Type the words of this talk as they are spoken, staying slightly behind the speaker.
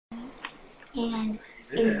And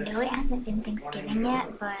I know it hasn't been Thanksgiving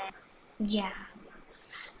yet, but yeah.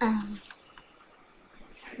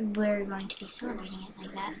 We're going to be celebrating it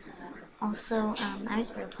like that. Also, I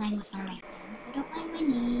was playing with one of my friends, so don't mind my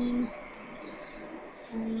name.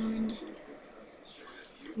 And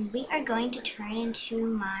we are going to turn into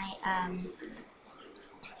my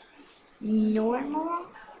normal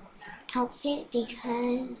outfit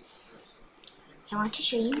because I want to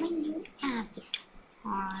show you my new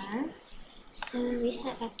avatar. So we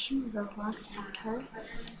set back to Roblox avatar.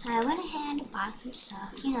 So I went ahead and bought some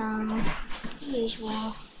stuff, you know, the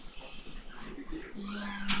usual.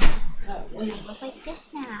 And I look like this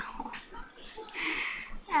now.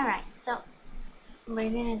 Alright, so we're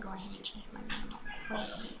gonna go ahead and change my name real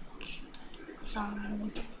quick. So, oh my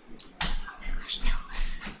gosh, no.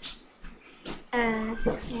 I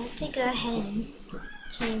have to go ahead and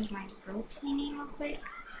change my roleplay name real quick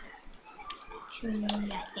to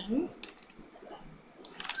nothing.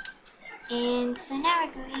 And so now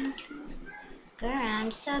we're going to go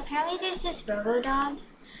around. So apparently there's this Robo Dog,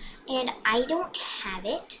 and I don't have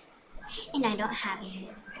it, and I don't have any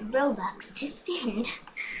Robux to spend.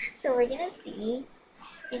 So we're gonna see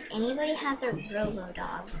if anybody has a Robo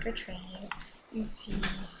Dog for trade and see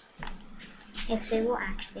if they will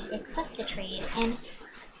actually accept the trade. And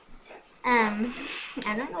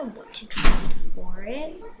I don't know what to trade for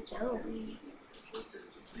it. Yo.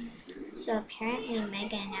 So apparently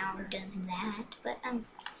Mega now does that, but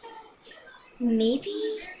maybe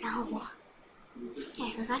no.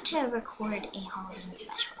 I forgot to record a Halloween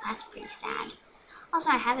special. That's pretty sad. Also,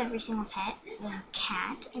 I have every single pet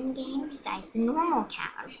cat in the game besides the normal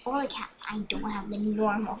cat. All the cats, I don't have the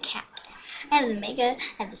normal cat. I have the Mega,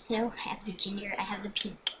 I have the Snow, I have the Ginger, I have the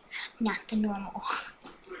Pink, not the normal.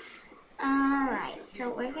 Alright,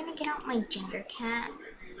 so we're gonna get out my Ginger cat.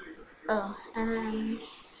 Oh,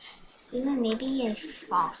 even maybe a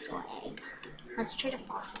fossil egg. Let's trade a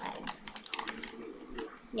fossil egg.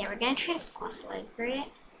 Yeah, we're gonna trade a fossil egg for it.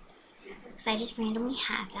 So I just randomly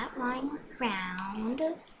had that lying around.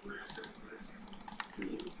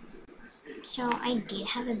 So I did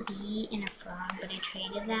have a bee and a frog, but I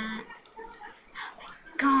traded that. Oh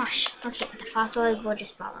my gosh. Okay, the fossil egg will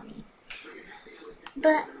just follow me.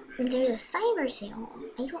 But there's a cyber sale.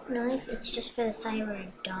 I don't know if it's just for the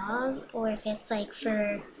cyber dog or if it's like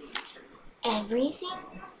for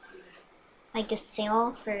everything. Like a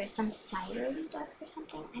sale for some cyber stuff or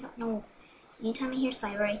something. I don't know. Anytime I hear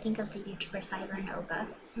cyber, I think of the YouTuber Cyber Nova.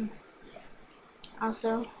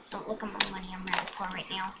 Also, don't look at my money I'm running for right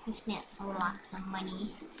now. I spent lots of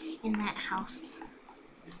money in that house.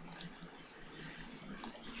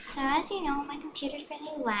 So as you know, my computer's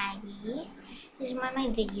really laggy. This is why my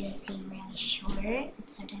videos seem really short.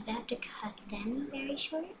 Sometimes I have to cut them very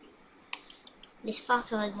short. This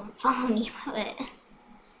fossil egg won't follow me, but...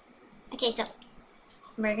 Okay, so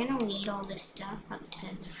we're gonna lead all this stuff up to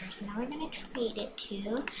the person that we're gonna trade it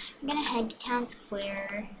to. We're gonna head to town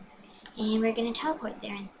square, and we're gonna teleport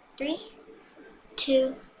there in 3,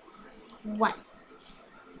 2, 1.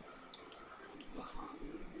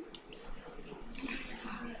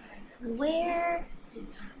 We're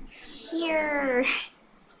here.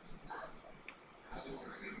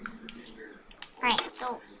 Alright,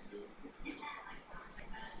 so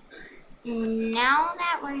now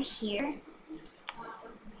that we're here,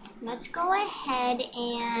 let's go ahead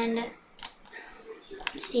and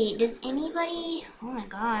see, does anybody, oh my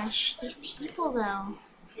gosh, these people though,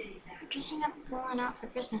 dressing up full out for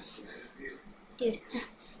Christmas. Dude,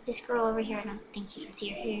 this girl over here, I don't think you can see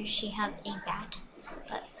her here, she has a bat,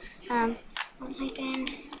 but, I'll type in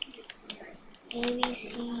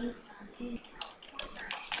ABC,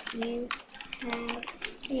 you have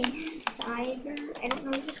a cyber, I don't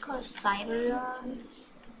know if it's called a cyber dog,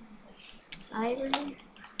 cyber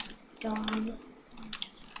dog,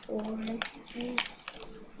 or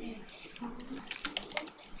I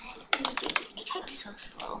type so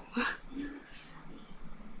slow.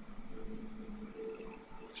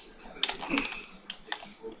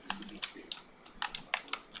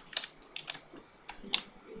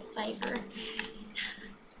 Cyber.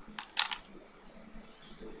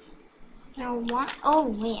 Now what? Oh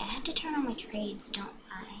wait, I have to turn on my trades, don't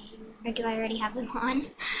I? Or do I already have them on?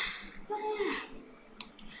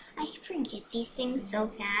 I forget these things so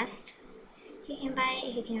fast. You can buy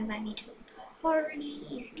it, you can invite me to a party,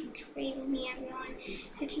 you can trade with me, everyone.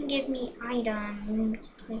 You can give me items.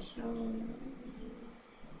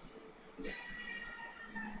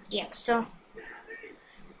 Yeah, so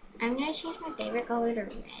I'm gonna change my favorite color to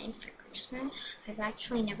red for Christmas. I've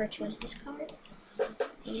actually never chose this color.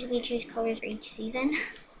 I usually choose colors for each season.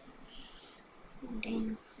 Oh,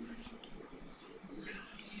 damn.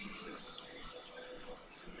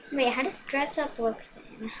 Wait, how does dress up look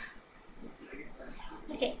then?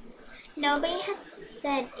 Okay. Nobody has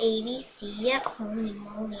said ABC yet. Holy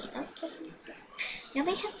moly. Okay.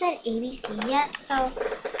 Nobody has said ABC yet, so.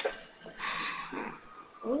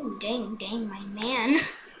 Oh, dang, my man.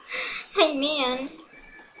 My man.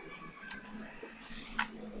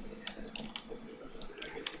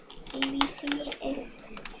 ABC,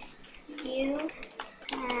 if you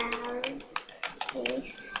have a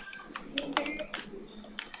cyber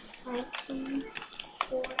item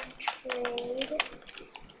for trade,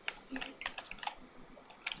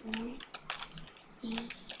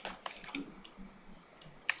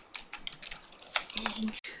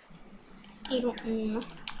 I don't know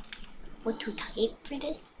what to type for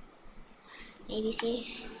this. ABC.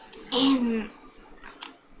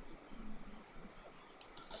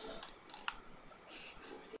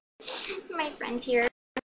 My friend's here.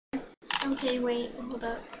 Okay, wait, hold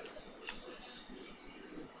up.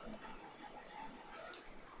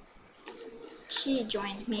 She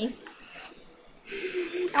joined me.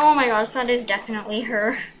 Oh my gosh, that is definitely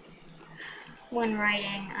her. One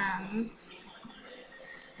riding,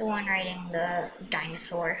 the one riding the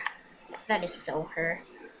dinosaur. That is so her.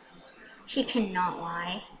 She cannot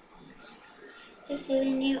lie. This is a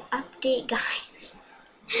new update, guys.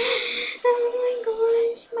 Oh my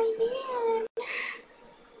gosh, my man.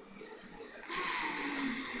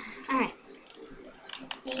 Alright.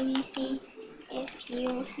 ABC, if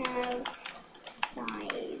you have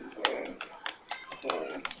cyber.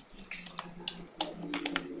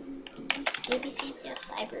 ABC, if you have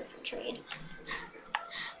cyber for trade.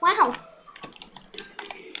 Wow.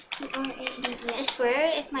 P-R-A-D-E. I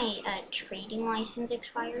swear, if my trading license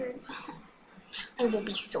expired, I will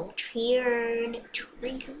be so triggered.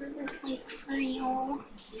 Like for real.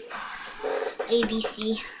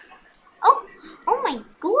 ABC. Oh my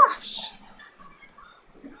gosh.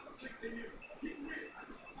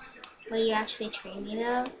 Will you actually trade me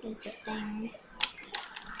though? Is the thing.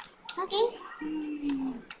 Okay.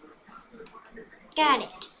 Got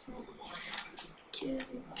it. To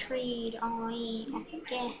trade only.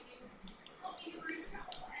 Okay.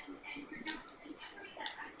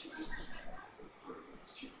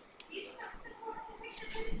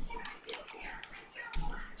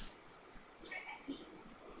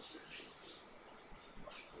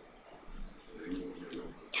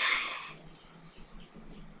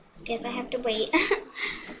 Guess I have to wait.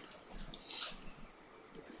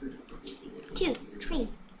 2, 3.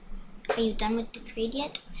 Are you done with the trade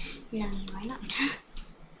yet? No, you are not.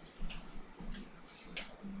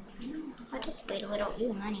 I'll just wait a little.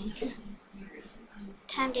 Ooh, money.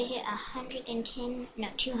 Time to hit 110, no,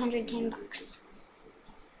 210 bucks.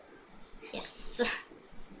 Yes.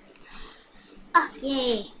 Oh,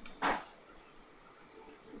 yay.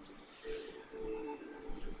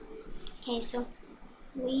 Okay, so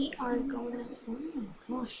we are going. Oh my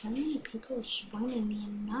gosh, how many people are swarming me?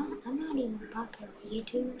 I'm not even popular on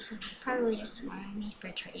YouTube, so they're probably just swarming me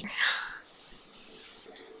for trade.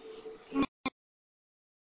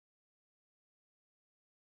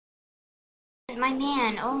 My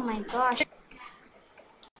man, oh my gosh.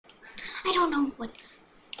 I don't know what.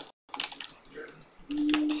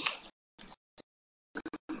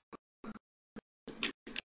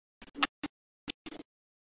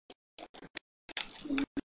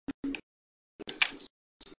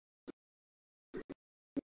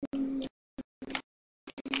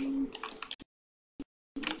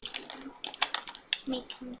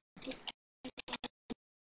 Make him.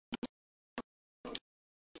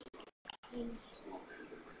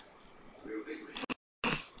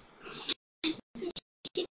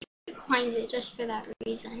 Declines it just for that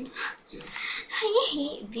reason. I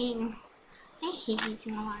hate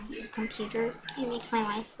using a lot of the computer. It makes my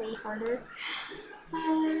life way harder.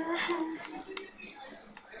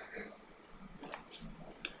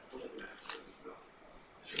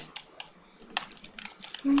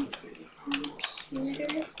 My computer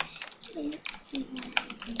is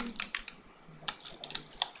lagging.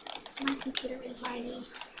 My computer is lagging.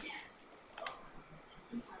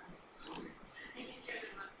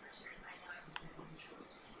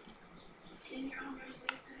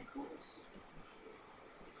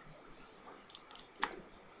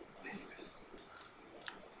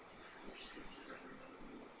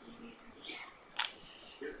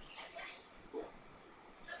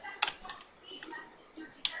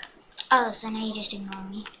 Oh, so now you just ignore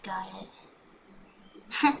me. Got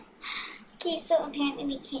it. Okay, so apparently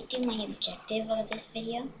we can't do my objective of this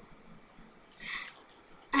video.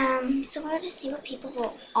 So we'll just see what people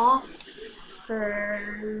will offer.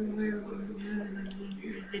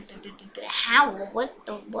 Howl. What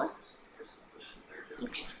the what?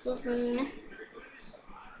 Explosion.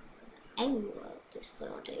 I love this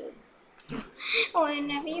little dude. Oh,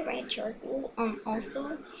 whenever you ride charcoal,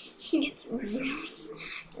 also, he gets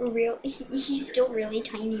he's still really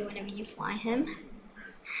tiny whenever you fly him.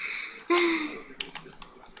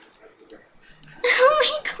 Oh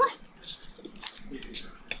my god.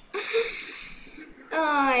 Oh,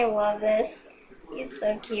 I love this. He's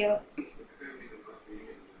so cute.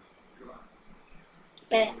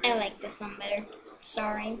 But I like this one better.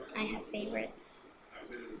 Sorry, I have favorites.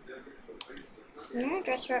 I'm gonna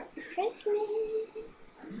dress her up for Christmas.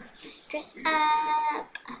 Dress up.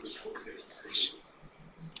 Okay, oh my gosh.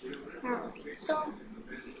 Alright, so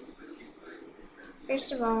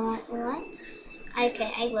first of all,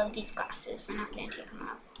 okay, I love these glasses. We're not gonna take them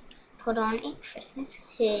off. Put on a Christmas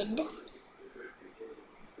hood.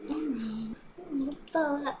 And then a little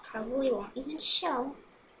bow that probably won't even show.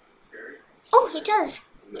 Oh, it does!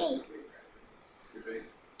 Yay.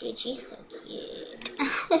 Dude, she's so cute.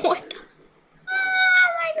 What the? Oh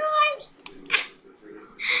my gosh!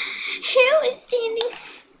 Who is standing?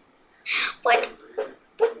 What?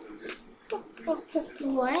 What?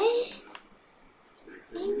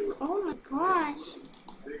 Oh my gosh.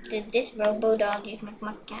 Did this robo dog just make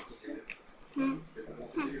my cat sick? Oh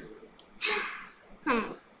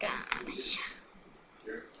my gosh.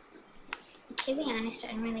 To be honest, I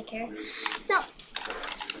don't really care. So,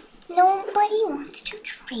 nobody wants to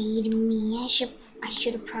trade me. I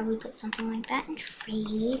should have probably put something like that in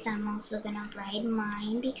trades. I'm also gonna ride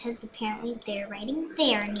mine because apparently they're riding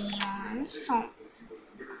their neons. So,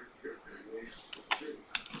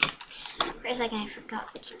 for a second I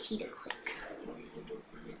forgot which key to click.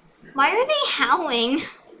 Why are they howling?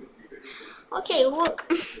 Okay, look.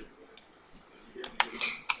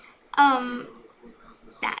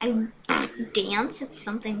 That dance, it's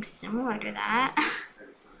something similar to that.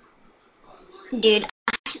 Dude. Dude,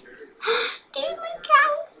 my cat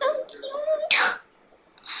looks so cute.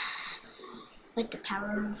 Like the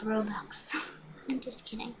power of Roblox. I'm just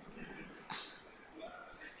kidding.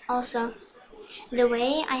 Also, the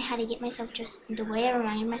way I had to get myself dressed, the way I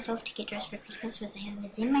reminded myself to get dressed for Christmas was I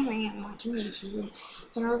was in my room watching YouTube,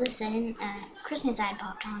 then all of a sudden a Christmas ad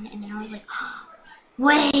popped on, and then I was like,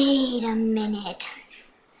 wait a minute.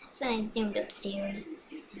 So I zoomed upstairs,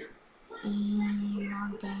 and then, you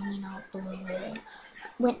know,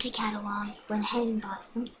 went to catalog, went ahead and bought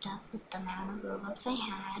some stuff with the amount of Robux I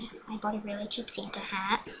had. I bought a really cheap Santa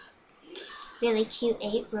hat, really cute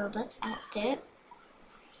 8 Robux outfit.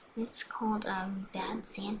 It's called Bad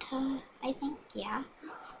Santa, I think, yeah.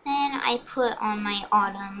 Then I put on my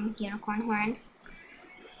autumn unicorn horn.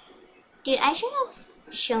 Dude, I should have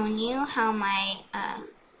shown you how my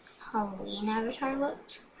Halloween avatar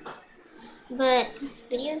looked. But since the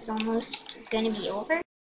video is almost gonna be over,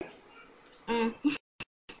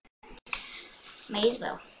 might as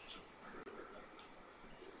well.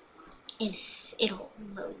 If it'll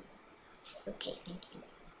load. Okay, thank you.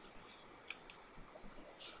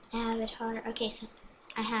 Avatar. Okay, so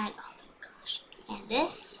I had, oh my gosh, I had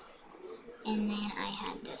this, and then I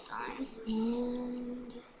had this on,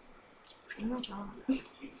 and it's pretty much all.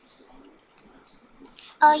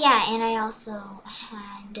 Oh yeah, and I also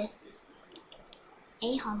had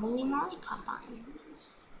a Halloween lollipop on.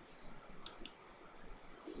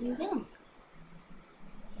 And boom.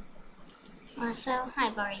 Also,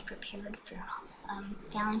 I've already prepared for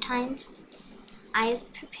Valentine's. I've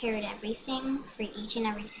prepared everything for each and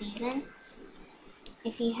every season,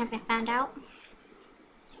 if you haven't found out.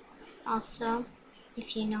 Also,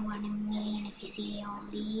 if you know what I mean, if you see all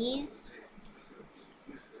these,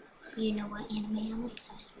 you know what anime I'm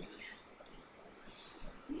obsessed with.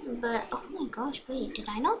 But, oh my gosh, wait, did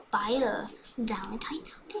I not buy a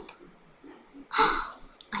Valentine's outfit?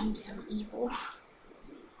 I'm so evil.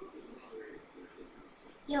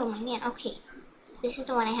 Yo, my man, okay. This is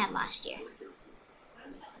the one I had last year.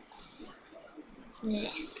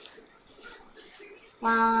 This.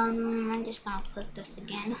 I'm just gonna click this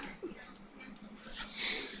again.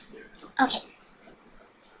 Okay.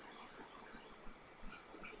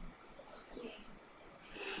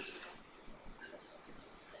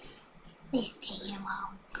 This is taking a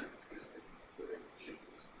while.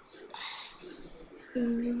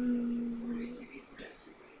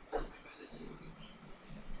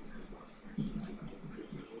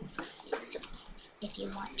 So, if you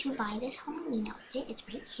want to buy this Halloween outfit, it's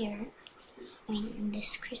right here. I mean,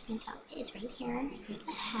 this Christmas outfit is right here. Here's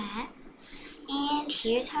the hat. And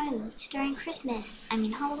here's how I looked during Christmas. I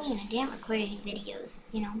mean, Halloween. I didn't record any videos,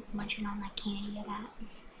 you know, munching on that candy I got.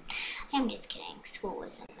 I'm just kidding. School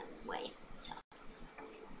was in the way. So.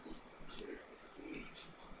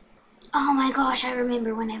 Oh my gosh, I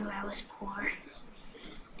remember whenever I was poor.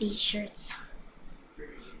 These shirts.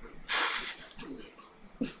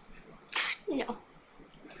 No.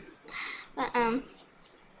 But, I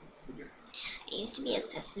used to be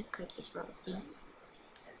obsessed with Cookies Rosie.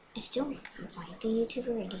 I still like the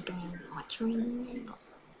YouTuber, I just don't watch her anymore.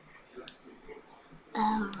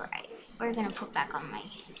 Alright, we're gonna put back on my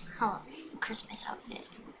Christmas outfit.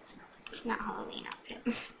 Not Halloween outfit.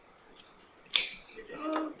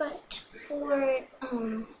 But for, I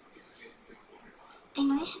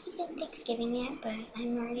know it hasn't been Thanksgiving yet, but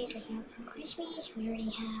I'm already dressing up for Christmas. We already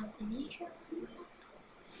have a miniature.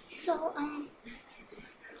 So,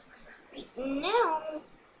 right now,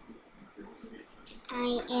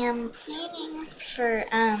 I am planning for,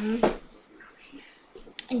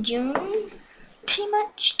 June, pretty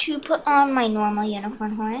much, to put on my normal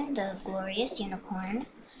unicorn horn, the glorious unicorn.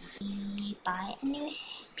 We buy a new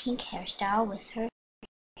pink hairstyle with her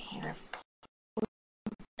hair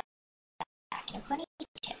back in a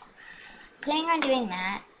ponytail. Planning on doing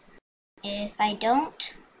that. If I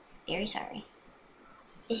don't, very sorry.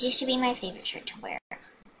 This used to be my favorite shirt to wear.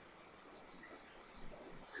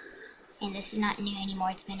 And this is not new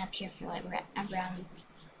anymore. It's been up here for like around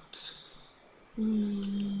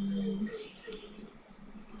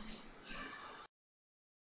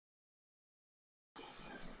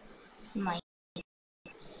my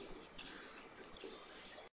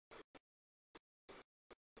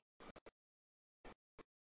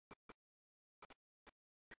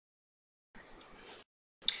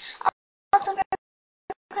also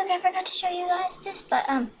because I forgot to show you guys this, but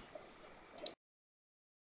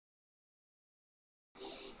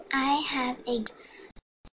I have an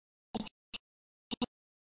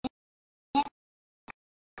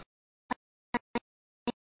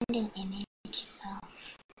image, so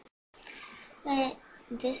but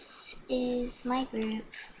this is my group.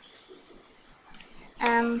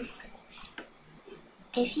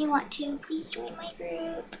 If you want to, please join my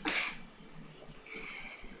group.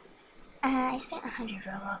 I spent 100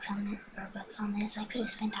 Robux on this. I could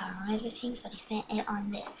have spent that on other things, but I spent it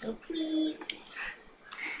on this, so please.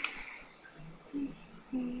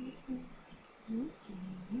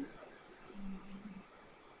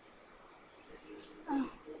 Oh,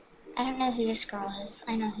 I don't know who this girl is.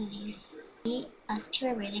 I know who these. Us two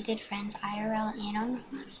are really good friends, IRL and on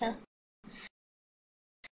Roblox, so.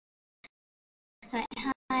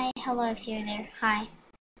 Hi, hello if you're there. Hi.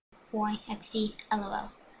 Boy, XD,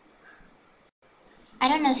 LOL. I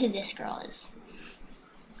don't know who this girl is.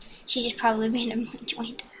 She just probably randomly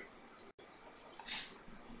joined.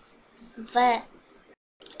 But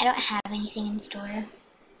I don't have anything in store.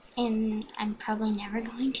 And I'm probably never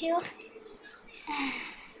going to.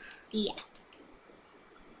 Yeah.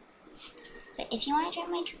 But if you want to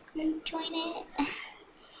join my group, join it.